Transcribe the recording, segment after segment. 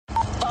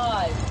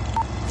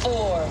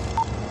4,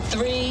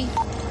 3,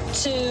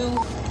 2,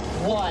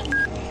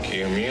 1.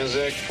 Cue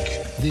music.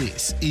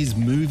 This is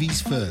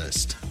Movies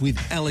First with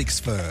Alex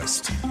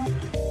First.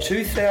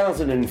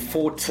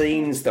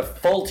 2014's The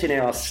Fault in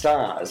Our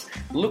Stars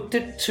looked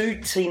at two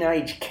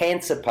teenage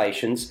cancer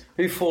patients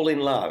who fall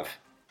in love.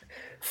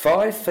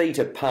 5 Feet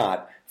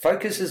Apart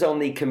focuses on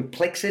the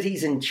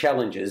complexities and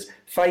challenges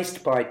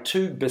faced by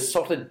two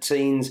besotted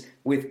teens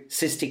with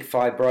cystic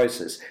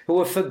fibrosis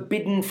who are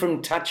forbidden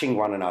from touching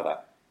one another,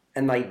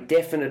 and they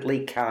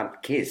definitely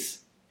can't kiss.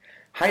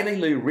 Hayley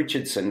Lou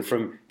Richardson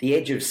from The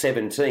Edge of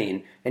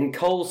 17 and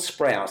Cole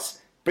Sprouse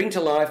bring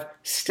to life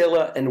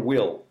Stella and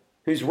Will,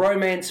 whose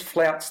romance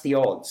flouts the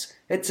odds.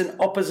 It's an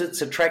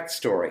opposites attract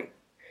story.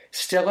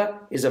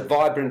 Stella is a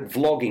vibrant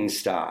vlogging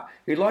star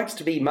who likes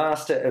to be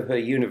master of her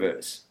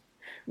universe.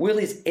 Will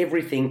is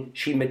everything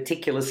she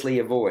meticulously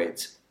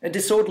avoids, a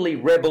disorderly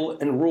rebel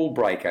and rule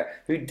breaker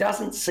who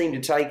doesn't seem to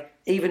take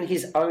even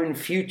his own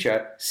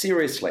future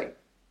seriously.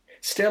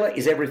 Stella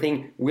is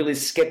everything Will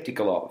is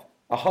sceptical of,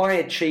 a high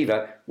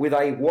achiever with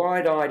a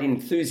wide-eyed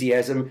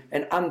enthusiasm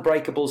and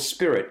unbreakable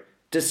spirit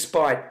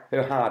despite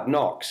her hard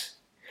knocks.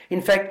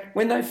 In fact,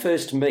 when they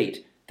first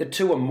meet, the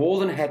two are more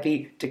than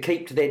happy to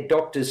keep to their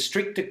doctor's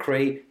strict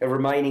decree of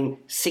remaining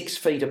 6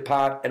 feet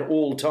apart at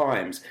all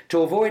times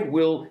to avoid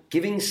Will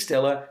giving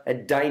Stella a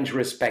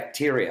dangerous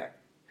bacteria.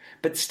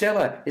 But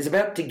Stella is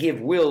about to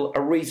give Will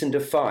a reason to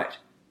fight,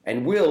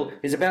 and Will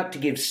is about to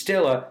give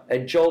Stella a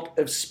jolt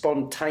of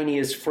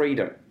spontaneous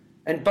freedom.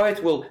 And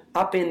both will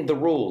upend the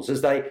rules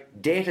as they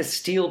dare to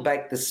steal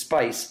back the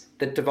space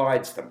that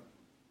divides them.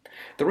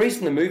 The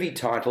reason the movie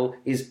title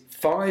is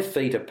 5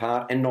 Feet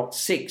Apart and not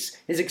 6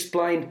 is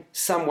explained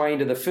some way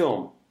into the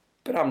film,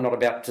 but I'm not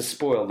about to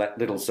spoil that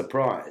little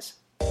surprise.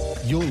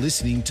 You're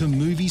listening to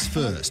Movies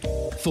First.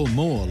 For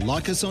more,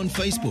 like us on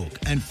Facebook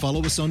and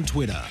follow us on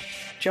Twitter.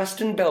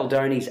 Justin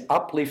Baldoni's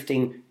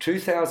uplifting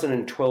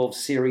 2012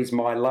 series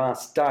My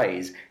Last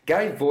Days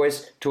gave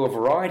voice to a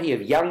variety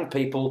of young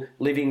people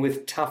living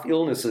with tough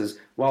illnesses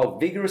while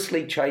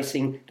vigorously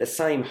chasing the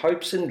same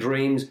hopes and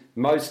dreams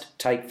most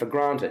take for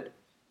granted.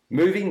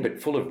 Moving but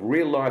full of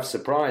real-life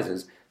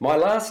surprises, My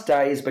Last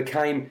Days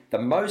became the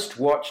most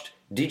watched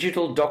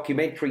digital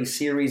documentary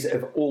series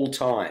of all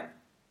time.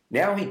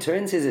 Now he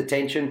turns his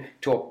attention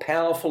to a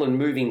powerful and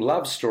moving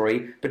love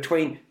story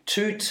between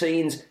two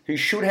teens who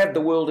should have the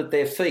world at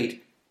their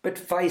feet, but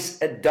face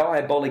a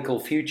diabolical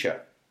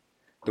future.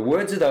 The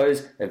words are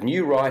those of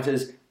new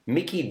writers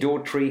Mickey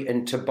Daughtry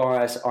and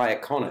Tobias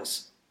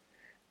Iaconis.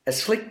 A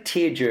slick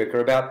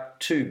tearjerker about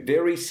two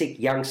very sick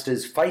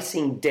youngsters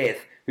facing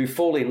death who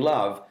fall in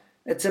love,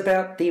 it's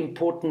about the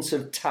importance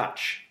of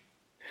touch.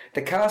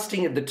 The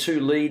casting of the two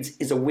leads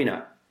is a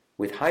winner,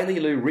 with Hayley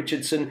Lou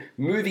Richardson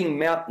moving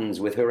mountains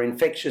with her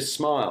infectious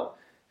smile,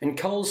 and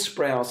Cole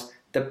Sprouse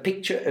the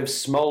picture of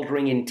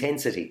smouldering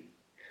intensity.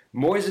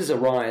 Moises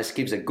Arias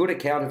gives a good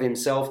account of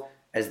himself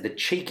as the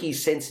cheeky,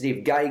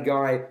 sensitive gay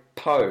guy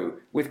Poe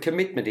with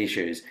commitment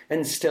issues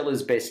and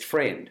Stella's best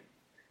friend.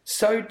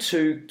 So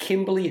too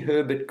Kimberly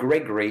Herbert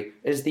Gregory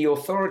as the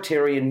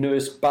authoritarian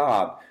nurse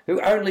Barb,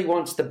 who only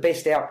wants the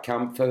best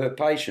outcome for her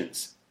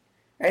patients.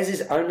 As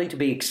is only to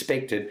be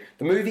expected,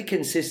 the movie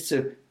consists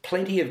of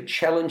plenty of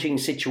challenging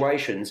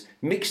situations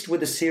mixed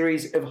with a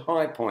series of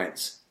high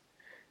points.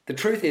 The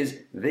truth is,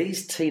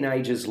 these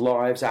teenagers'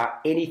 lives are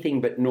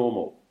anything but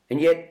normal, and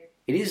yet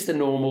it is the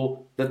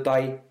normal that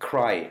they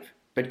crave,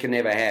 but can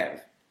never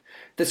have.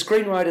 The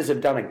screenwriters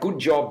have done a good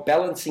job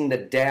balancing the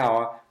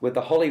dour with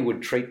the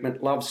Hollywood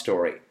treatment love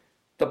story.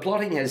 The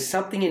plotting has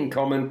something in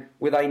common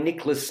with a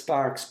Nicholas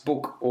Sparks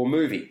book or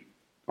movie.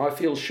 I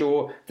feel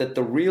sure that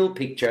the real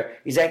picture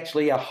is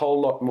actually a whole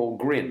lot more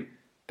grim.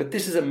 But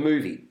this is a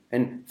movie,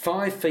 and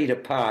 5 Feet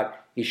Apart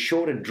is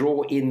sure to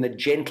draw in the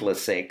gentler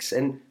sex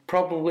and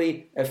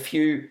probably a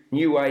few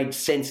new age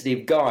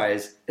sensitive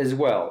guys as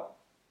well.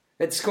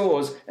 It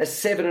scores a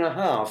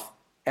 7.5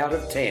 out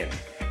of 10.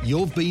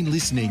 You've been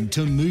listening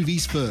to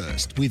Movies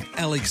First with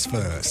Alex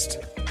First.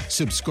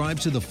 Subscribe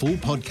to the full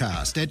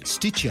podcast at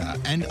Stitcher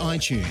and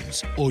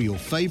iTunes or your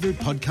favourite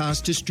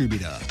podcast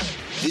distributor.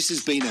 This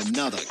has been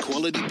another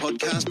quality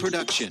podcast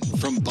production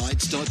from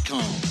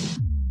Bytes.com.